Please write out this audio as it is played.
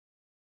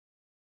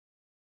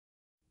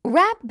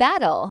Rap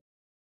battle.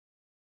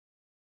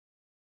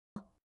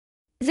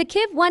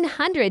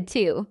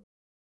 Xokiv102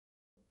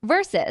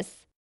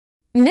 Vs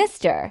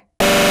Mr.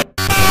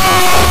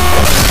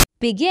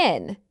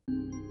 Begin.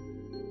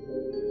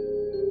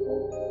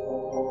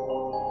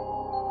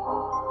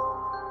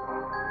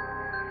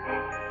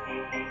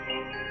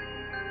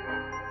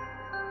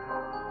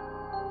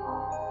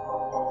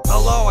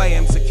 Hello, I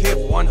am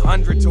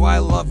Xokiv102. I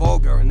love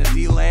Ogre, and the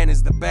D-Land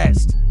is the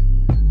best.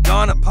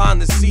 Dawn upon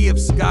the sea of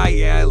sky,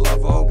 yeah, I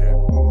love Ogre.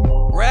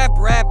 Rap,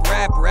 rap,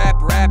 rap, rap,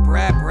 rap,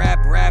 rap,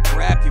 rap, rap,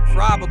 rap. You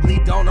probably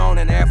don't own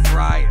an air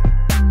fryer.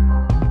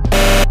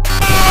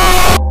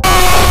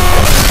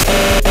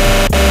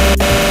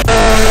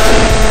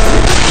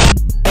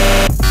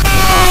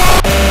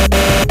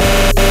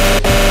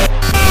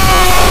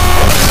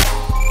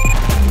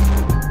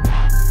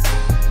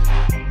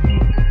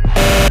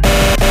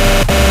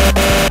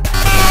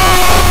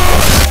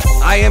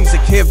 I am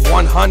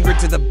Xokiv100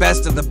 to the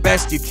best of the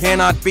best. You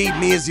cannot beat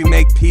me as you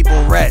make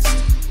people rest.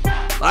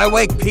 I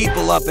wake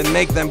people up and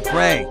make them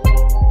pray.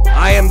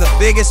 I am the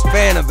biggest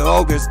fan of the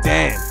Ogre's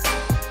Den.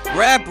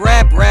 Rap,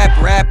 rap, rap,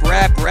 rap,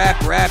 rap, rap,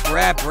 rap,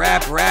 rap,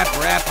 rap, rap,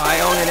 rap. I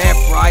own an air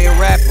fryer.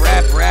 Rap,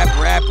 rap, rap,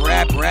 rap,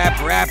 rap, rap,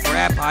 rap,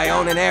 rap. I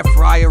own an air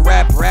fryer.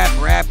 Rap, rap,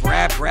 rap,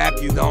 rap, rap.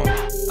 You don't.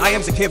 I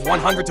am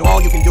Xokiv100 to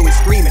all you can do is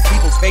scream at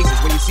people's faces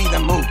when you see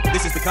them move.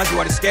 This is because you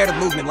are scared of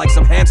movement like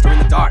some hamster in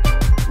the dark.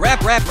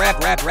 Rap, rap, rap,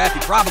 rap, rap.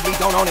 You probably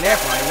don't own an air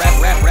fryer.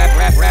 Rap, rap, rap,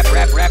 rap, rap,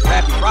 rap, rap,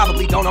 rap. You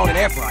probably don't own an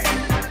air fryer.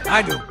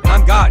 I do, and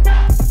I'm God.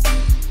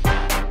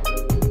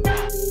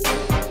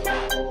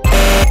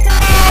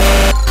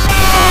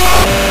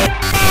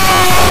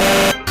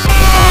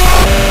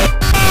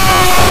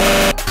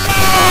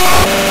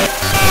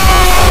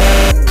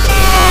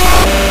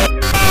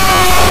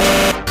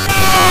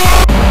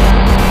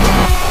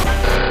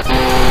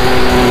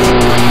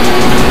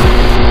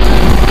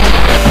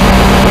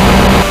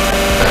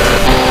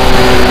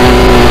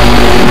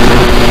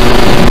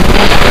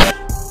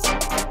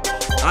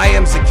 I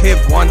am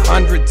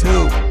Xokiv100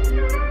 too.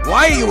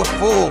 Why are you a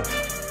fool?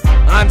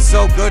 I'm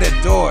so good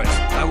at doors,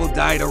 I will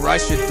die to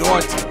rush your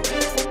door to.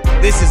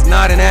 This is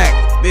not an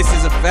act, this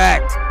is a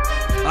fact.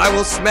 I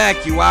will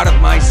smack you out of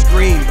my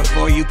screen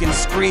before you can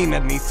scream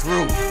at me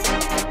through.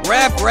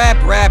 Rap, rap,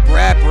 rap,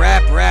 rap,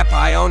 rap, rap.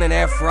 I own an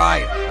air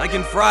fryer. I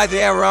can fry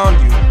the air around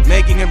you,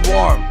 making it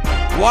warm.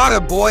 Water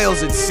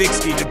boils at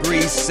 60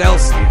 degrees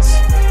Celsius.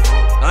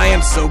 I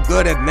am so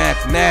good at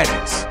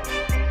mathematics.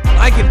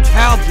 I can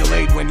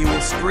calculate when you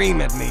will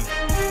scream at me.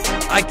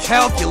 I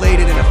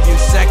calculated in a few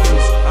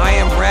seconds. I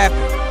am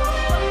rapping.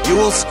 You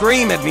will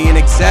scream at me in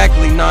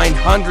exactly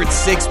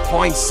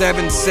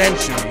 906.7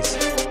 centuries.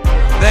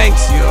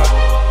 Thanks, you.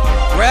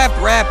 Rap,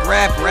 rap,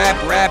 rap, rap,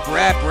 rap,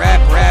 rap,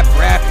 rap, rap,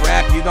 rap,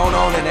 rap. You don't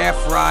own an air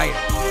fryer.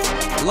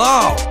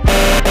 Low.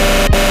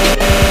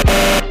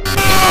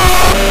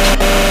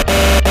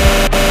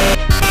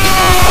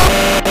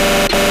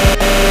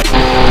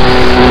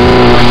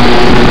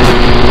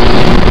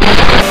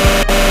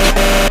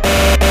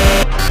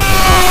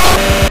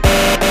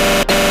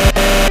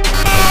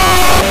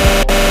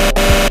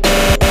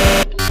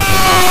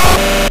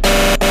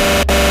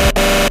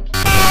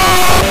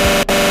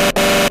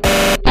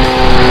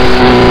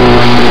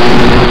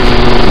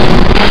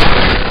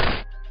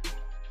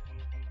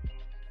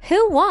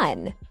 Who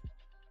won?